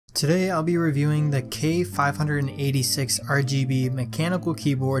Today I'll be reviewing the k586 RGB Mechanical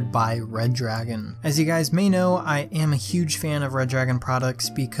Keyboard by Redragon. As you guys may know, I am a huge fan of Redragon products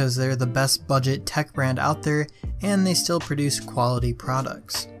because they're the best budget tech brand out there and they still produce quality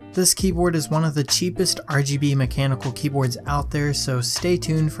products. This keyboard is one of the cheapest RGB mechanical keyboards out there, so stay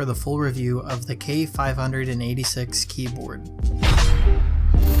tuned for the full review of the k586 keyboard.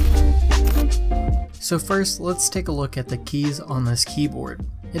 So first, let's take a look at the keys on this keyboard.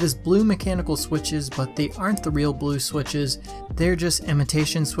 It has blue mechanical switches, but they aren't the real blue switches. They're just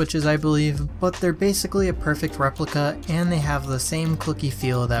imitation switches, I believe, but they're basically a perfect replica and they have the same clicky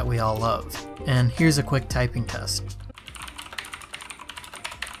feel that we all love. And here's a quick typing test.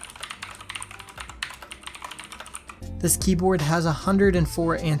 This keyboard has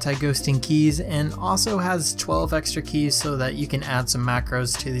 104 anti-ghosting keys and also has 12 extra keys so that you can add some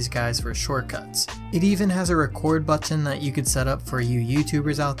macros to these guys for shortcuts. It even has a record button that you could set up for you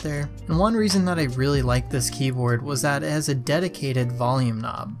YouTubers out there. And one reason that I really like this keyboard was that it has a dedicated volume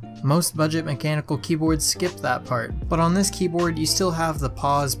knob. Most budget mechanical keyboards skip that part, but on this keyboard you still have the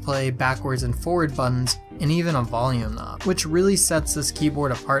pause, play, backwards and forward buttons, and even a volume knob, which really sets this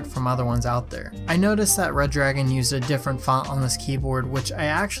keyboard apart from other ones out there. I noticed that Redragon used a different font on this keyboard, which I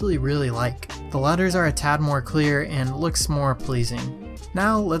actually really like. The letters are a tad more clear and looks more pleasing.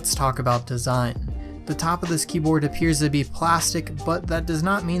 Now let's talk about design. The top of this keyboard appears to be plastic, but that does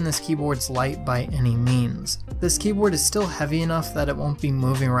not mean this keyboard's light by any means. This keyboard is still heavy enough that it won't be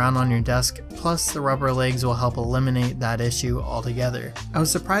moving around on your desk, plus the rubber legs will help eliminate that issue altogether. I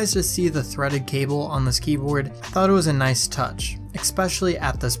was surprised to see the threaded cable on this keyboard. I thought it was a nice touch, especially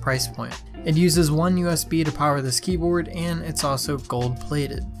at this price point. It uses one USB to power this keyboard and it's also gold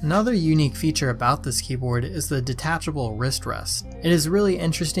plated. Another unique feature about this keyboard is the detachable wrist rest. It is really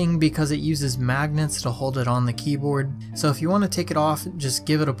interesting because it uses magnets to hold it on the keyboard, so if you want to take it off, just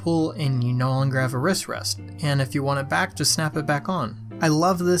give it a pull and you no longer have a wrist rest, and if you want it back, just snap it back on. I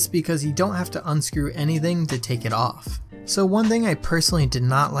love this because you don't have to unscrew anything to take it off. So one thing I personally did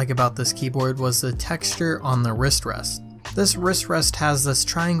not like about this keyboard was the texture on the wrist rest. This wrist rest has this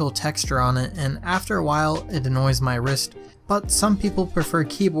triangle texture on it, and after a while it annoys my wrist, but some people prefer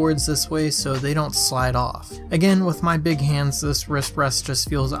keyboards this way so they don't slide off. Again, with my big hands, this wrist rest just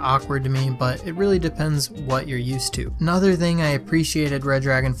feels awkward to me, but it really depends what you're used to. Another thing I appreciated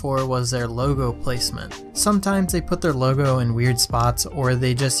Redragon for was their logo placement. Sometimes they put their logo in weird spots, or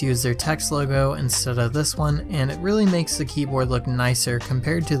they just use their text logo instead of this one, and it really makes the keyboard look nicer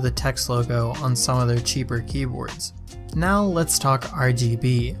compared to the text logo on some of their cheaper keyboards. Now let's talk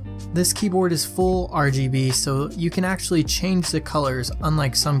RGB. This keyboard is full RGB, so you can actually change the colors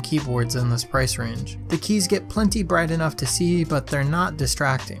unlike some keyboards in this price range. The keys get plenty bright enough to see, but they're not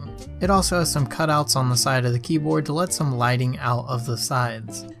distracting. It also has some cutouts on the side of the keyboard to let some lighting out of the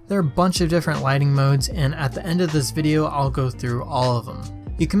sides. There are a bunch of different lighting modes, and at the end of this video I'll go through all of them.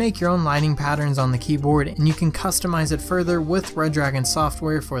 You can make your own lighting patterns on the keyboard, and you can customize it further with Redragon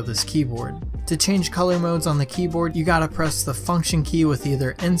software for this keyboard. To change color modes on the keyboard, you gotta press the function key with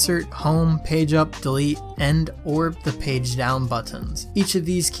either insert, home, page up, delete, end, or the page down buttons. Each of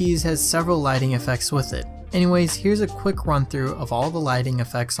these keys has several lighting effects with it. Anyways, here's a quick run through of all the lighting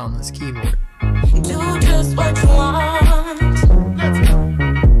effects on this keyboard. Do just what you want.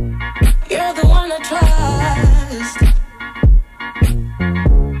 You're the one I trust.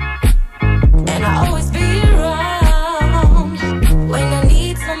 And I always be around when I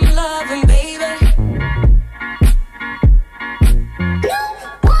need some loving, baby. No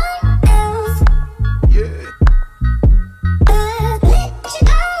one else. Yeah. Let you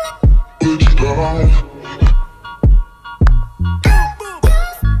down. Let you down.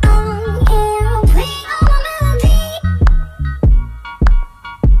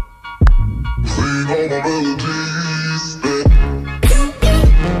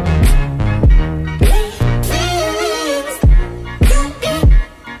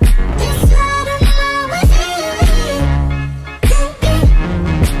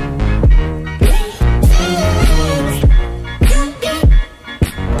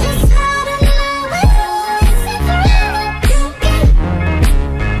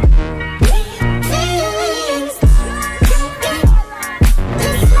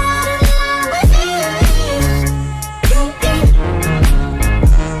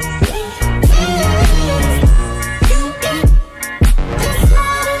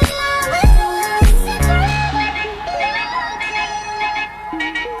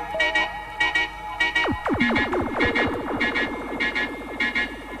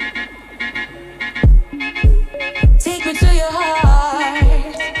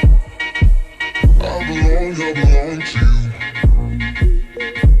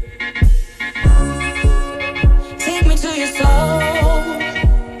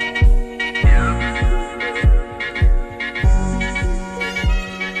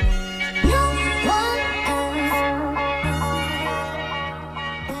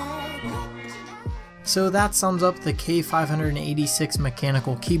 So that sums up the K586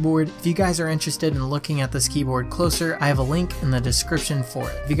 mechanical keyboard. If you guys are interested in looking at this keyboard closer, I have a link in the description for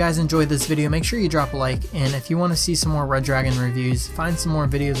it. If you guys enjoyed this video, make sure you drop a like, and if you want to see some more Redragon reviews, find some more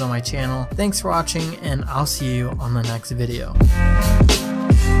videos on my channel. Thanks for watching, and I'll see you on the next video.